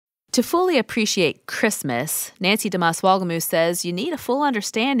To fully appreciate Christmas, Nancy DeMoss Walgamuth says you need a full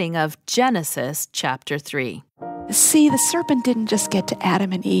understanding of Genesis chapter 3. See, the serpent didn't just get to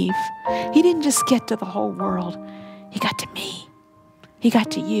Adam and Eve. He didn't just get to the whole world. He got to me. He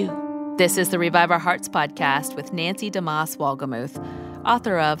got to you. This is the Revive Our Hearts podcast with Nancy DeMoss Walgamuth,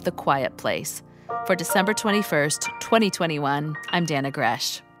 author of The Quiet Place. For December 21st, 2021, I'm Dana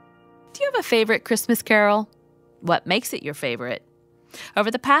Gresh. Do you have a favorite Christmas carol? What makes it your favorite?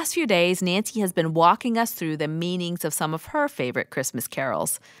 Over the past few days, Nancy has been walking us through the meanings of some of her favorite Christmas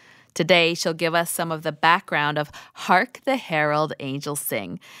carols. Today, she'll give us some of the background of Hark, the Herald, Angels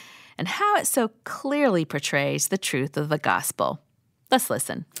Sing, and how it so clearly portrays the truth of the gospel. Let's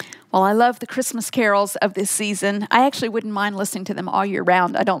listen. Well, I love the Christmas carols of this season. I actually wouldn't mind listening to them all year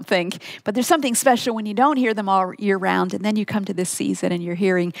round, I don't think. But there's something special when you don't hear them all year round, and then you come to this season and you're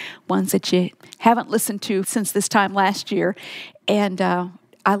hearing ones that you haven't listened to since this time last year. And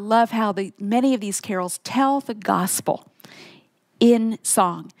I love how many of these carols tell the gospel in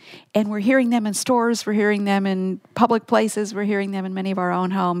song. And we're hearing them in stores, we're hearing them in public places, we're hearing them in many of our own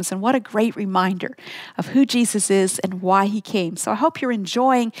homes. And what a great reminder of who Jesus is and why he came. So I hope you're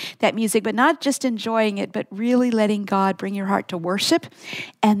enjoying that music, but not just enjoying it, but really letting God bring your heart to worship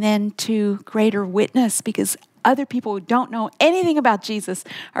and then to greater witness, because other people who don't know anything about Jesus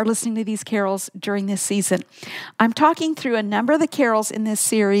are listening to these carols during this season. I'm talking through a number of the carols in this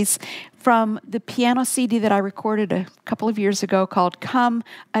series from the piano CD that I recorded a couple of years ago called Come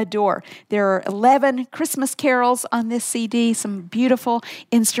Adore. There are 11 Christmas carols on this CD, some beautiful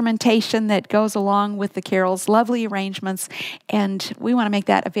instrumentation that goes along with the carols, lovely arrangements, and we want to make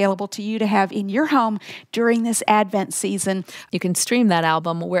that available to you to have in your home during this Advent season. You can stream that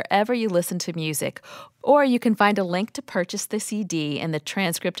album wherever you listen to music, or you can find a link to purchase the CD in the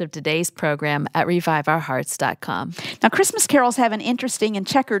transcript of today's program at reviveourhearts.com. Now, Christmas carols have an interesting and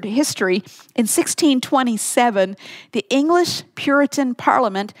checkered history. In 1627, the English Puritan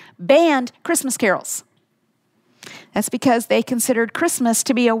Parliament banned Christmas carols. That's because they considered Christmas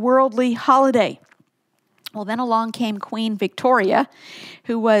to be a worldly holiday. Well, then along came Queen Victoria,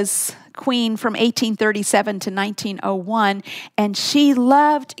 who was queen from 1837 to 1901, and she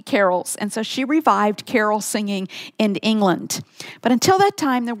loved carols, and so she revived carol singing in England. But until that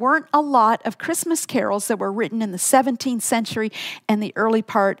time, there weren't a lot of Christmas carols that were written in the 17th century and the early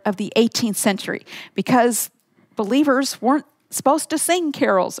part of the 18th century, because believers weren't supposed to sing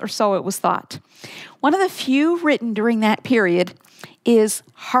carols, or so it was thought. One of the few written during that period is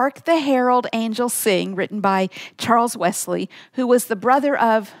Hark, the Herald, Angels Sing, written by Charles Wesley, who was the brother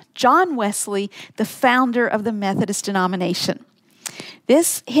of John Wesley, the founder of the Methodist denomination.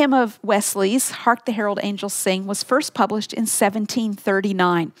 This hymn of Wesley's, Hark, the Herald, Angels Sing, was first published in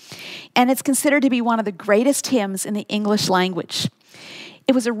 1739, and it's considered to be one of the greatest hymns in the English language.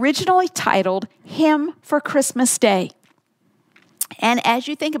 It was originally titled Hymn for Christmas Day. And as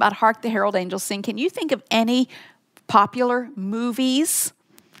you think about Hark, the Herald, Angels Sing, can you think of any popular movies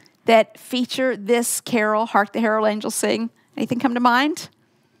that feature this carol, Hark, the Herald Angels Sing? Anything come to mind?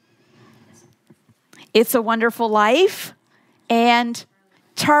 It's a Wonderful Life and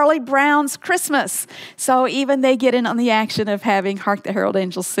Charlie Brown's Christmas. So even they get in on the action of having Hark, the Herald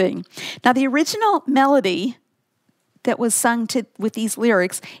Angels Sing. Now, the original melody that was sung with these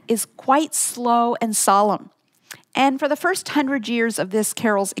lyrics is quite slow and solemn. And for the first 100 years of this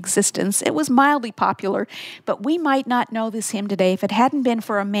carol's existence, it was mildly popular, but we might not know this hymn today if it hadn't been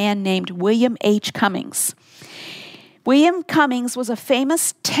for a man named William H. Cummings. William Cummings was a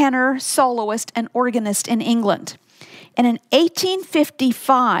famous tenor, soloist, and organist in England. And in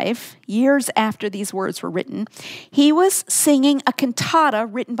 1855, years after these words were written, he was singing a cantata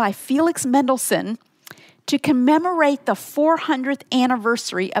written by Felix Mendelssohn to commemorate the 400th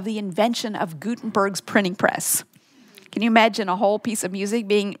anniversary of the invention of Gutenberg's printing press. Can you imagine a whole piece of music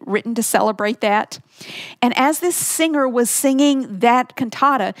being written to celebrate that? And as this singer was singing that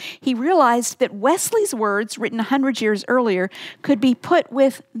cantata, he realized that Wesley's words, written 100 years earlier, could be put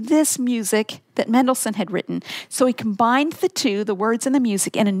with this music that Mendelssohn had written. So he combined the two, the words and the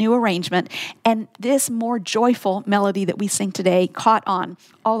music, in a new arrangement, and this more joyful melody that we sing today caught on.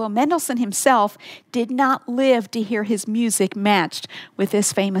 Although Mendelssohn himself did not live to hear his music matched with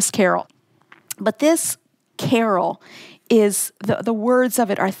this famous carol. But this carol is, the words of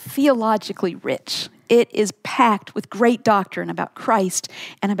it are theologically rich. It is packed with great doctrine about Christ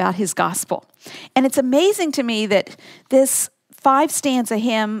and about his gospel. And it's amazing to me that this 5-stanza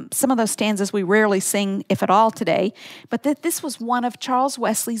hymn, some of those stanzas we rarely sing, if at all, today, but that this was one of Charles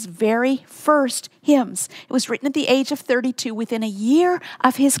Wesley's very first hymns. It was written at the age of 32, within a year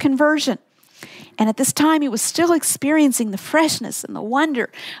of his conversion. And at this time, he was still experiencing the freshness and the wonder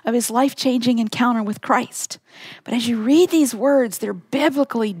of his life-changing encounter with Christ. But as you read these words, they're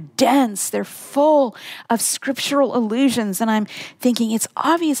biblically dense. They're full of scriptural allusions. And I'm thinking it's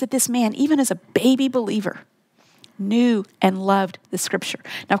obvious that this man, even as a baby believer, knew and loved the scripture.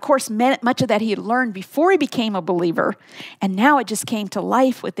 Now, of course, much of that he had learned before he became a believer, and now it just came to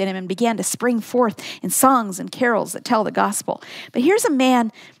life within him and began to spring forth in songs and carols that tell the gospel. But here's a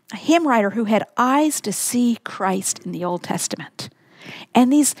man, a hymn writer, who had eyes to see Christ in the Old Testament.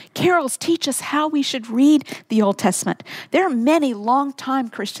 And these carols teach us how we should read the Old Testament. There are many longtime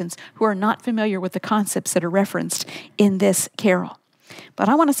Christians who are not familiar with the concepts that are referenced in this carol. But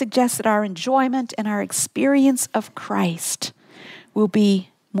I want to suggest that our enjoyment and our experience of Christ will be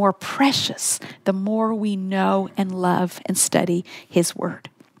more precious the more we know and love and study his word.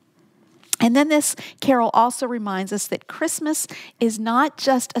 And then this carol also reminds us that Christmas is not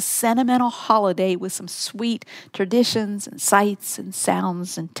just a sentimental holiday with some sweet traditions and sights and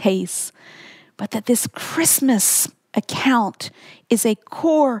sounds and tastes, but that this Christmas account is a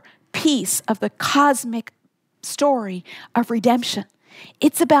core piece of the cosmic story of redemption.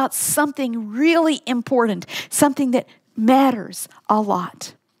 It's about something really important, something that matters a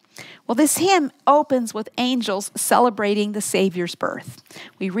lot. Well, this hymn opens with angels celebrating the Savior's birth.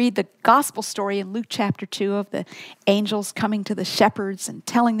 We read the gospel story in Luke chapter 2 of the angels coming to the shepherds and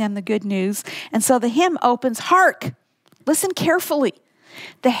telling them the good news. And so the hymn opens, "Hark!" Listen carefully.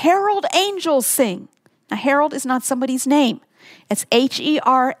 The herald angels sing. Now, herald is not somebody's name. It's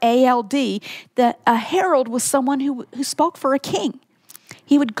Herald. A herald was someone who spoke for a king.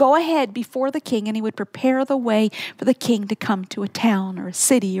 He would go ahead before the king and he would prepare the way for the king to come to a town or a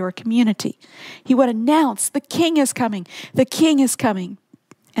city or a community. He would announce, "The king is coming, the king is coming."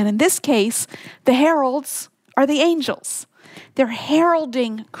 And in this case, the heralds are the angels. They're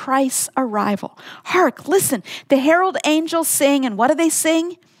heralding Christ's arrival. Hark, listen, the herald angels sing, and what do they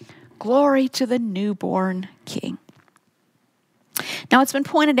sing? Glory to the newborn king. Now, it's been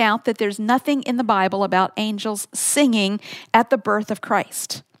pointed out that there's nothing in the Bible about angels singing at the birth of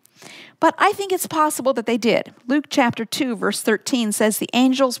Christ. But I think it's possible that they did. Luke chapter 2, verse 13 says the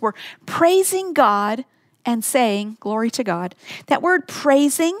angels were praising God and saying, "Glory to God." That word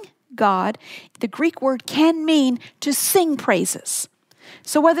praising God, the Greek word can mean to sing praises.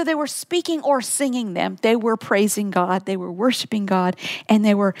 So whether they were speaking or singing them, they were praising God, they were worshiping God, and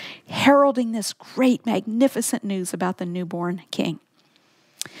they were heralding this great, magnificent news about the newborn king.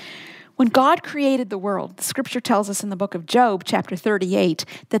 When God created the world, the scripture tells us in the book of Job, chapter 38,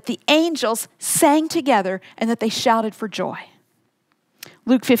 that the angels sang together and that they shouted for joy.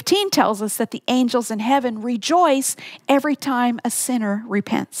 Luke 15 tells us that the angels in heaven rejoice every time a sinner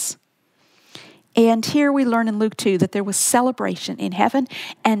repents. And here we learn in Luke 2 that there was celebration in heaven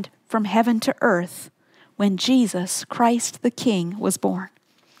and from heaven to earth when Jesus, Christ the King, was born.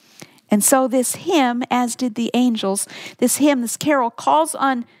 And so this hymn, as did the angels, this carol calls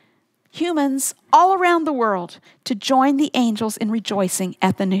on humans all around the world to join the angels in rejoicing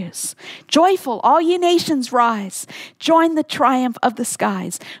at the news. "Joyful, all ye nations rise. Join the triumph of the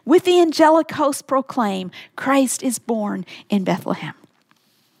skies. With the angelic host proclaim, Christ is born in Bethlehem."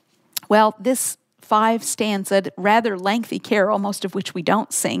 Well, this 5-stanza, rather lengthy carol, most of which we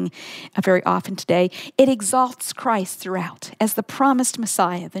don't sing very often today, it exalts Christ throughout as the promised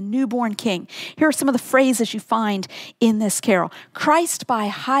Messiah, the newborn King. Here are some of the phrases you find in this carol. Christ by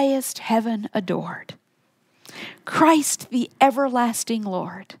highest heaven adored. Christ the everlasting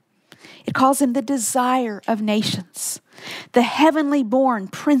Lord. It calls him the desire of nations, the heavenly born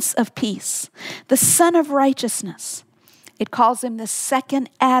Prince of Peace, the Son of righteousness. It calls him the second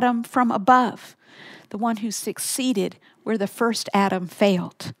Adam from above, the one who succeeded where the first Adam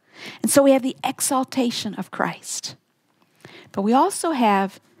failed. And so we have the exaltation of Christ. But we also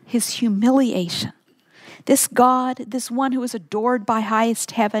have his humiliation. This God, this one who is adored by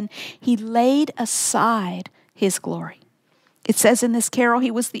highest heaven, he laid aside his glory. It says in this carol,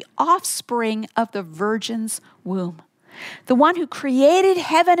 he was the offspring of the virgin's womb. The one who created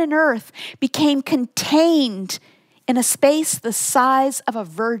heaven and earth became contained in a space the size of a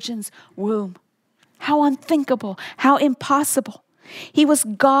virgin's womb. How unthinkable, how impossible. He was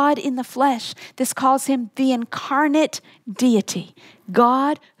God in the flesh. This calls him the incarnate deity,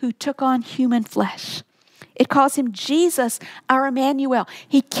 God who took on human flesh. It calls him Jesus, our Emmanuel.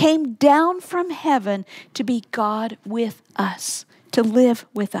 He came down from heaven to be God with us, to live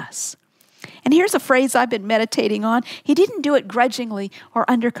with us. And here's a phrase I've been meditating on. He didn't do it grudgingly or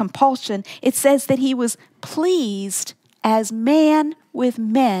under compulsion. It says that he was pleased as man with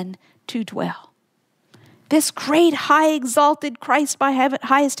men to dwell. This great, high exalted Christ by heaven,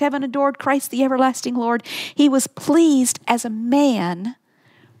 highest heaven adored, Christ the everlasting Lord, he was pleased as a man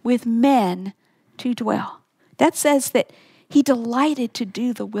with men to dwell. That says that he delighted to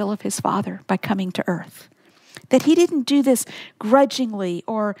do the will of his Father by coming to earth. That he didn't do this grudgingly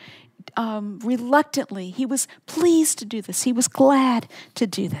or reluctantly. He was pleased to do this. He was glad to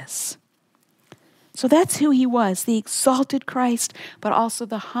do this. So that's who he was, the exalted Christ, but also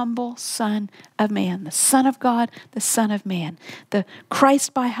the humble Son of Man, the Son of God, the Son of Man, the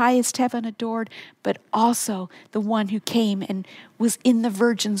Christ by highest heaven adored, but also the one who came and was in the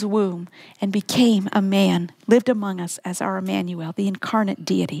virgin's womb and became a man, lived among us as our Emmanuel, the incarnate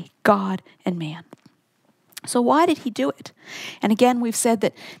deity, God and man. So why did he do it? And again, we've said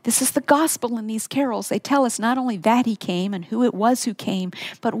that this is the gospel in these carols. They tell us not only that he came and who it was who came,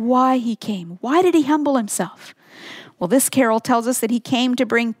 but why he came. Why did he humble himself? Well, this carol tells us that he came to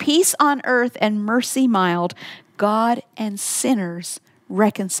bring peace on earth and mercy mild, God and sinners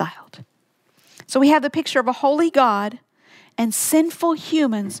reconciled. So we have the picture of a holy God and sinful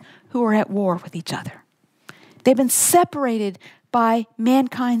humans who are at war with each other. They've been separated by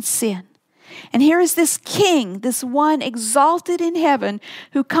mankind's sin. And here is this king, this one exalted in heaven,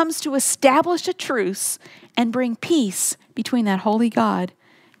 who comes to establish a truce and bring peace between that holy God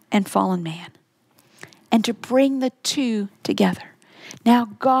and fallen man, and to bring the two together. Now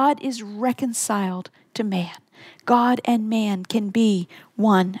God is reconciled to man. God and man can be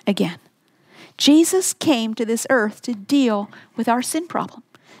one again. Jesus came to this earth to deal with our sin problem,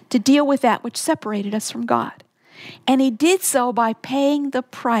 to deal with that which separated us from God. And he did so by paying the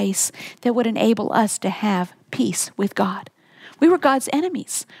price that would enable us to have peace with God. We were God's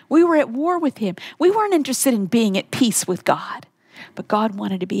enemies. We were at war with him. We weren't interested in being at peace with God, but God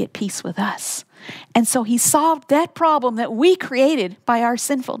wanted to be at peace with us. And so he solved that problem that we created by our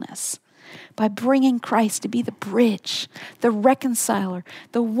sinfulness, by bringing Christ to be the bridge, the reconciler,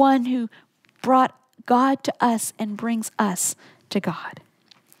 the one who brought God to us and brings us to God.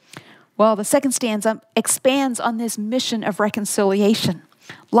 Well, the second stanza expands on this mission of reconciliation.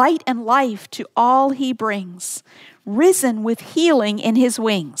 Light and life to all he brings, risen with healing in his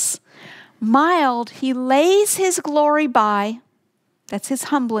wings. Mild, he lays his glory by, that's his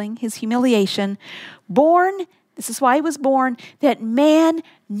humbling, his humiliation. Born, this is why he was born, that man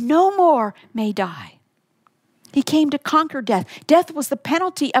no more may die. He came to conquer death. Death was the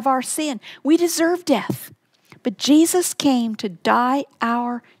penalty of our sin. We deserve death. But Jesus came to die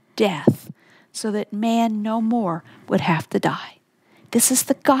our death so that man no more would have to die. This is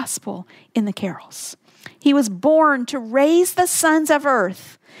the gospel in the carols. He was born to raise the sons of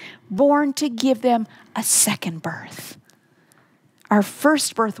earth, born to give them a second birth. Our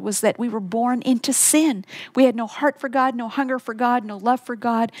first birth was that we were born into sin. We had no heart for God, no hunger for God, no love for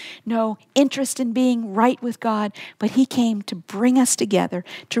God, no interest in being right with God. But he came to bring us together,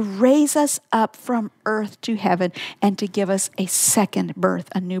 to raise us up from earth to heaven, and to give us a second birth,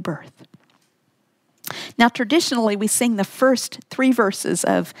 a new birth. Now, traditionally, we sing the first 3 verses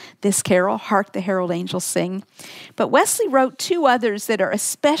of this carol, Hark, the Herald Angels Sing. But Wesley wrote 2 others that are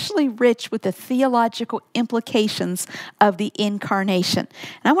especially rich with the theological implications of the incarnation.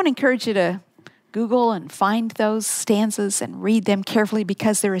 And I want to encourage you to Google and find those stanzas and read them carefully,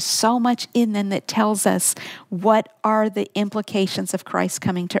 because there is so much in them that tells us what are the implications of Christ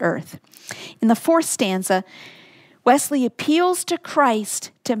coming to earth. In the 4th stanza, Wesley appeals to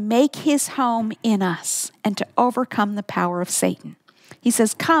Christ to make his home in us and to overcome the power of Satan. He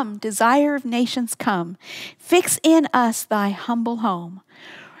says, "Come, desire of nations, come. Fix in us thy humble home."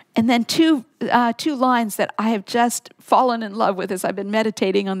 And then two lines that I have just fallen in love with as I've been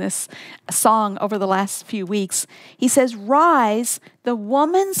meditating on this song over the last few weeks. He says, "Rise, the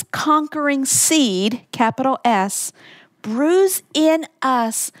woman's conquering seed, capital S, bruise in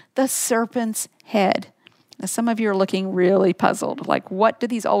us the serpent's head." Now, some of you are looking really puzzled. Like, what do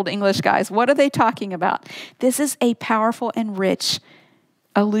these old English guys, what are they talking about? This is a powerful and rich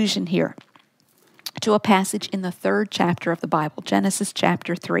allusion here to a passage in the 3rd chapter of the Bible, Genesis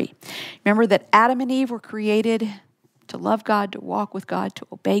chapter 3. Remember that Adam and Eve were created to love God, to walk with God, to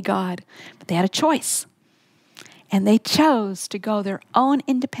obey God, but they had a choice. And they chose to go their own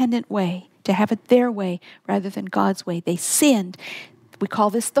independent way, to have it their way rather than God's way. They sinned. We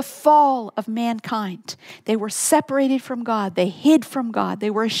call this the fall of mankind. They were separated from God. They hid from God. They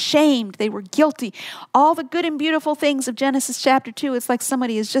were ashamed. They were guilty. All the good and beautiful things of Genesis chapter 2, it's like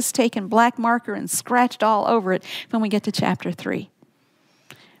somebody has just taken black marker and scratched all over it when we get to chapter 3.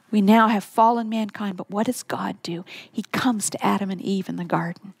 We now have fallen mankind, but what does God do? He comes to Adam and Eve in the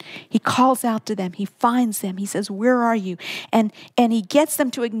garden. He calls out to them. He finds them. He says, where are you? And he gets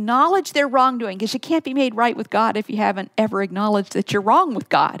them to acknowledge their wrongdoing, because you can't be made right with God if you haven't ever acknowledged that you're wrong with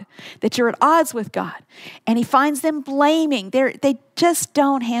God, that you're at odds with God. And he finds them blaming. They just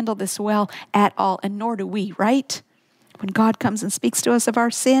don't handle this well at all, and nor do we, right? When God comes and speaks to us of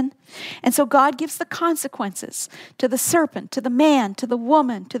our sin. And so God gives the consequences to the serpent, to the man, to the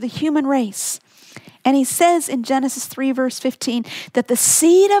woman, to the human race. And he says in Genesis 3 verse 15 that the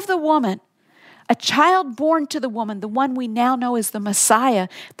seed of the woman, a child born to the woman, the one we now know as the Messiah,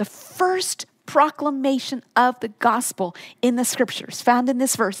 the first proclamation of the gospel in the scriptures found in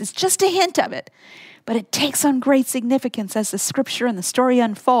this verse, is just a hint of it. But it takes on great significance as the scripture and the story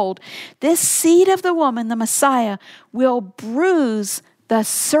unfold. This seed of the woman, the Messiah, will bruise the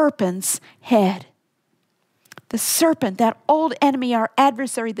serpent's head. The serpent, that old enemy, our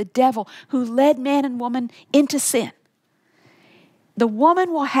adversary, the devil, who led man and woman into sin. The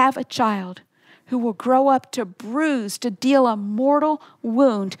woman will have a child who will grow up to bruise, to deal a mortal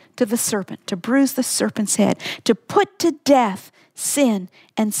wound to the serpent, to bruise the serpent's head, to put to death sin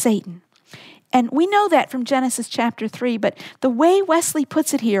and Satan. And we know that from Genesis chapter 3, but the way Wesley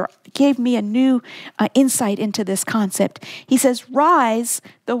puts it here gave me a new insight into this concept. He says, rise,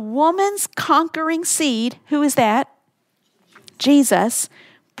 the woman's conquering seed. Who is that? Jesus.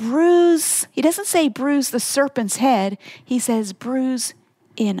 Bruise. He doesn't say bruise the serpent's head. He says bruise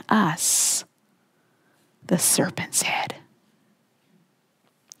in us the serpent's head.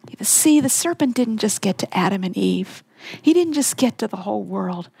 See, the serpent didn't just get to Adam and Eve. He didn't just get to the whole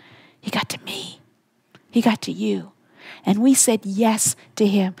world. He got to me. He got to you. And we said yes to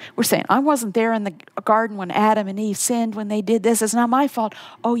him. We're saying, I wasn't there in the garden when Adam and Eve sinned, when they did this. It's not my fault.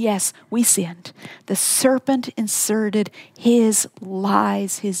 Oh, yes, we sinned. The serpent inserted his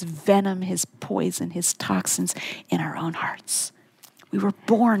lies, his venom, his poison, his toxins in our own hearts. We were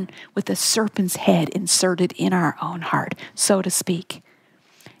born with the serpent's head inserted in our own heart, so to speak.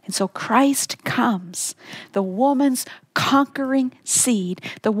 And so Christ comes, the woman's conquering seed,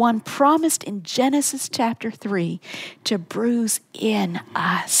 the one promised in Genesis chapter 3, to bruise in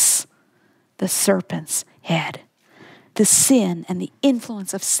us the serpent's head, the sin and the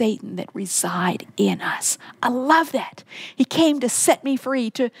influence of Satan that reside in us. I love that. He came to set me free,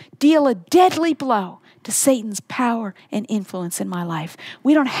 to deal a deadly blow to Satan's power and influence in my life.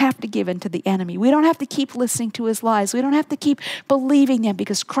 We don't have to give in to the enemy. We don't have to keep listening to his lies. We don't have to keep believing them,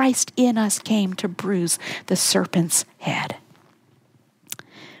 because Christ in us came to bruise the serpent's head.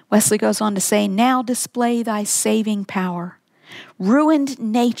 Wesley goes on to say, now display thy saving power. Ruined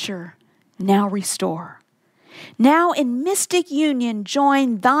nature, now restore. Now in mystic union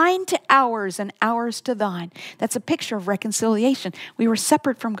join thine to ours and ours to thine. That's a picture of reconciliation. We were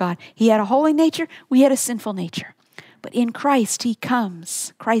separate from God. He had a holy nature. We had a sinful nature. But in Christ, he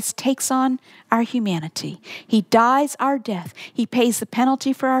comes. Christ takes on our humanity. He dies our death. He pays the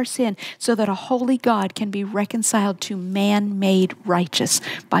penalty for our sin so that a holy God can be reconciled to man made righteous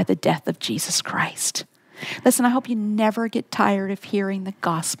by the death of Jesus Christ. Listen, I hope you never get tired of hearing the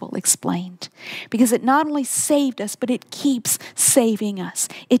gospel explained, because it not only saved us, but it keeps saving us.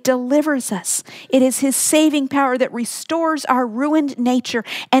 It delivers us. It is his saving power that restores our ruined nature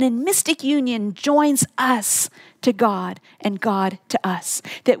and in mystic union joins us to God and God to us,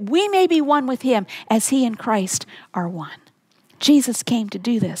 that we may be one with him as he and Christ are one. Jesus came to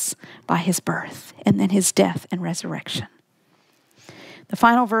do this by his birth and then his death and resurrection. The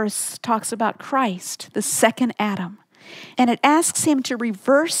final verse talks about Christ, the second Adam, and it asks him to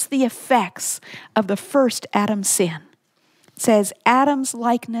reverse the effects of the first Adam's sin. It says, Adam's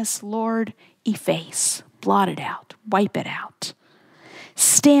likeness, Lord, efface, blot it out, wipe it out.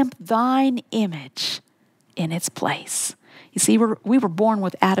 Stamp thine image in its place. You see, we were born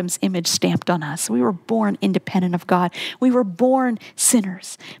with Adam's image stamped on us. We were born independent of God. We were born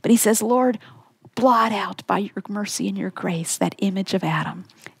sinners. But he says, Lord, blot out by your mercy and your grace that image of Adam.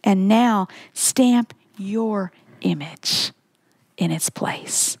 And now stamp your image in its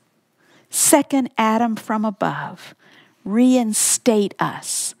place. Second Adam from above, reinstate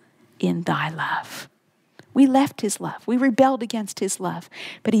us in thy love. We left his love. We rebelled against his love.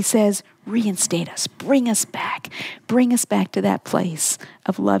 But he says, reinstate us. Bring us back. Bring us back to that place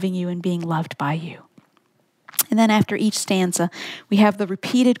of loving you and being loved by you. And then after each stanza, we have the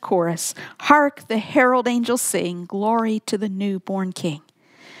repeated chorus, Hark, the herald angels sing, glory to the newborn King.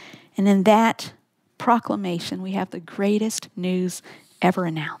 And in that proclamation, we have the greatest news ever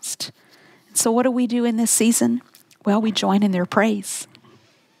announced. And so what do we do in this season? Well, we join in their praise.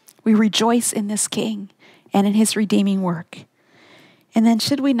 We rejoice in this King and in his redeeming work. And then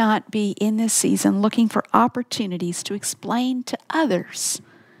should we not be in this season looking for opportunities to explain to others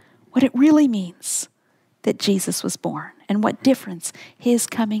what it really means that Jesus was born and what difference his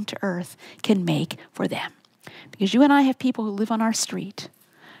coming to earth can make for them? Because you and I have people who live on our street,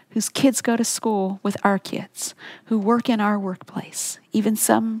 whose kids go to school with our kids, who work in our workplace, even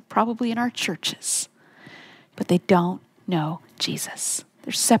some probably in our churches, but they don't know Jesus.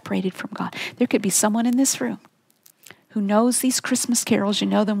 They're separated from God. There could be someone in this room who knows these Christmas carols. You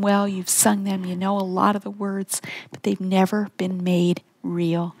know them well. You've sung them. You know a lot of the words, but they've never been made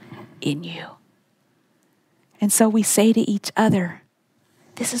real in you. And so we say to each other,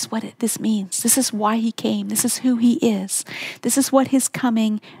 this is what this means. This is why he came. This is who he is. This is what his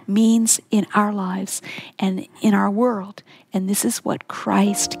coming means in our lives and in our world. And this is what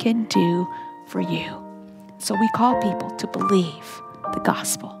Christ can do for you. So we call people to believe the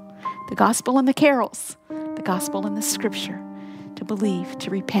gospel in the carols, the gospel in the scripture, to believe,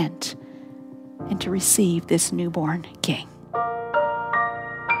 to repent, and to receive this newborn King.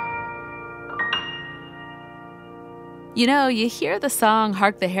 You know, you hear the song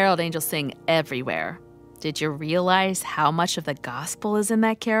Hark, the Herald Angels Sing everywhere. Did you realize how much of the gospel is in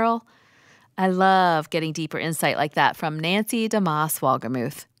that carol? I love getting deeper insight like that from Nancy DeMoss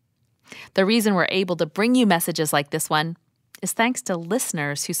Walgemuth. The reason we're able to bring you messages like this one is thanks to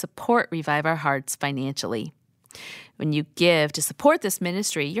listeners who support Revive Our Hearts financially. When you give to support this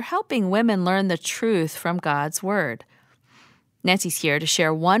ministry, you're helping women learn the truth from God's Word. Nancy's here to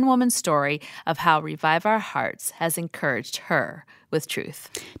share one woman's story of how Revive Our Hearts has encouraged her with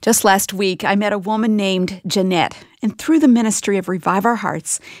truth. Just last week, I met a woman named Jeanette, and through the ministry of Revive Our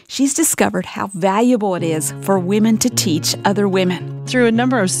Hearts, she's discovered how valuable it is for women to teach other women. Through a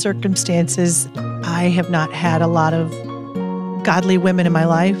number of circumstances, I have not had a lot of godly women in my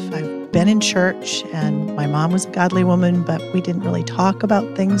life. I've been in church, and my mom was a godly woman, but we didn't really talk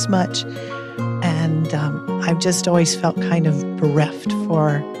about things much. And I've just always felt kind of bereft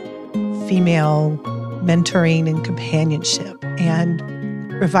for female mentoring and companionship. And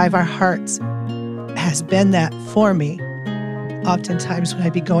Revive Our Hearts has been that for me. Oftentimes when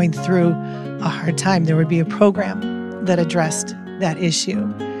I'd be going through a hard time, there would be a program that addressed that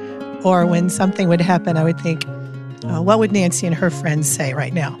issue. Or when something would happen, I would think, what would Nancy and her friends say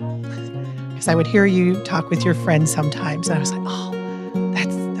right now? Because I would hear you talk with your friends sometimes, and I was like, oh,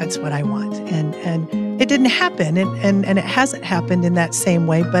 that's what I want. And it didn't happen, and it hasn't happened in that same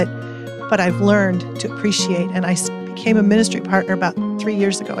way, but I've learned to appreciate, and I became a ministry partner about 3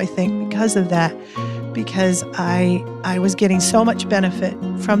 years ago, I think, because of that, because I was getting so much benefit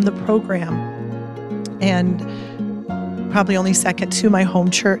from the program, and probably only second to my home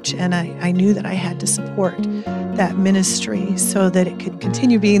church, and I knew that I had to support that ministry so that it could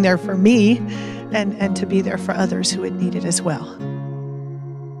continue being there for me and to be there for others who would need it as well.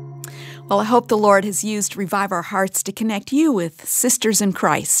 Well, I hope the Lord has used Revive Our Hearts to connect you with sisters in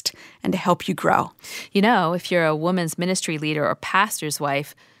Christ and to help you grow. You know, if you're a women's ministry leader or pastor's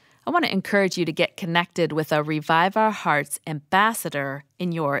wife, I want to encourage you to get connected with a Revive Our Hearts ambassador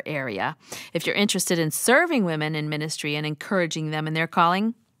in your area. If you're interested in serving women in ministry and encouraging them in their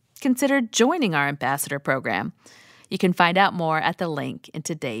calling, consider joining our ambassador program. You can find out more at the link in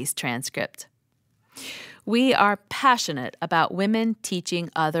today's transcript. We are passionate about women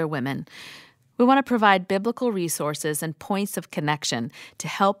teaching other women. We want to provide biblical resources and points of connection to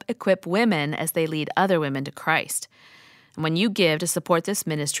help equip women as they lead other women to Christ. And when you give to support this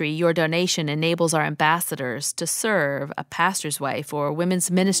ministry, your donation enables our ambassadors to serve a pastor's wife or a women's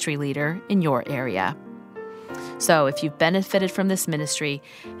ministry leader in your area. So if you've benefited from this ministry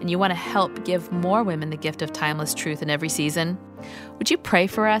and you want to help give more women the gift of timeless truth in every season, would you pray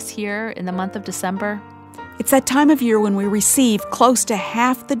for us here in the month of December? It's that time of year when we receive close to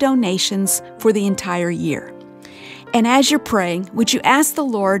half the donations for the entire year. And as you're praying, would you ask the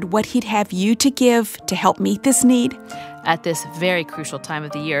Lord what He'd have you to give to help meet this need? At this very crucial time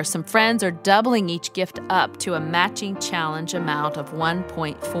of the year, some friends are doubling each gift up to a matching challenge amount of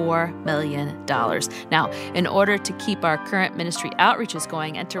 $1.4 million. Now, in order to keep our current ministry outreaches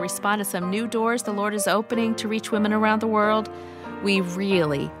going and to respond to some new doors the Lord is opening to reach women around the world, we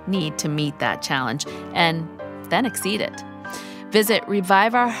really need to meet that challenge and then exceed it. Visit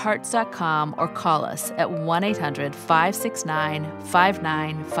reviveourhearts.com or call us at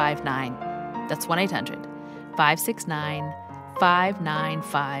 1-800-569-5959. That's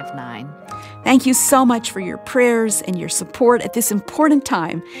 1-800-569-5959. Thank you so much for your prayers and your support at this important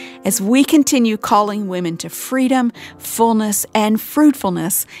time as we continue calling women to freedom, fullness, and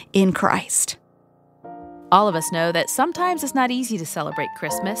fruitfulness in Christ. All of us know that sometimes it's not easy to celebrate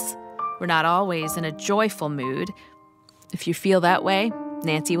Christmas. We're not always in a joyful mood. If you feel that way,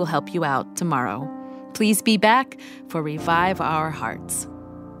 Nancy will help you out tomorrow. Please be back for Revive Our Hearts.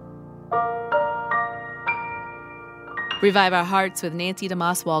 Revive Our Hearts with Nancy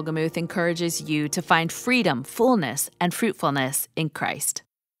DeMoss Wolgemuth encourages you to find freedom, fullness, and fruitfulness in Christ.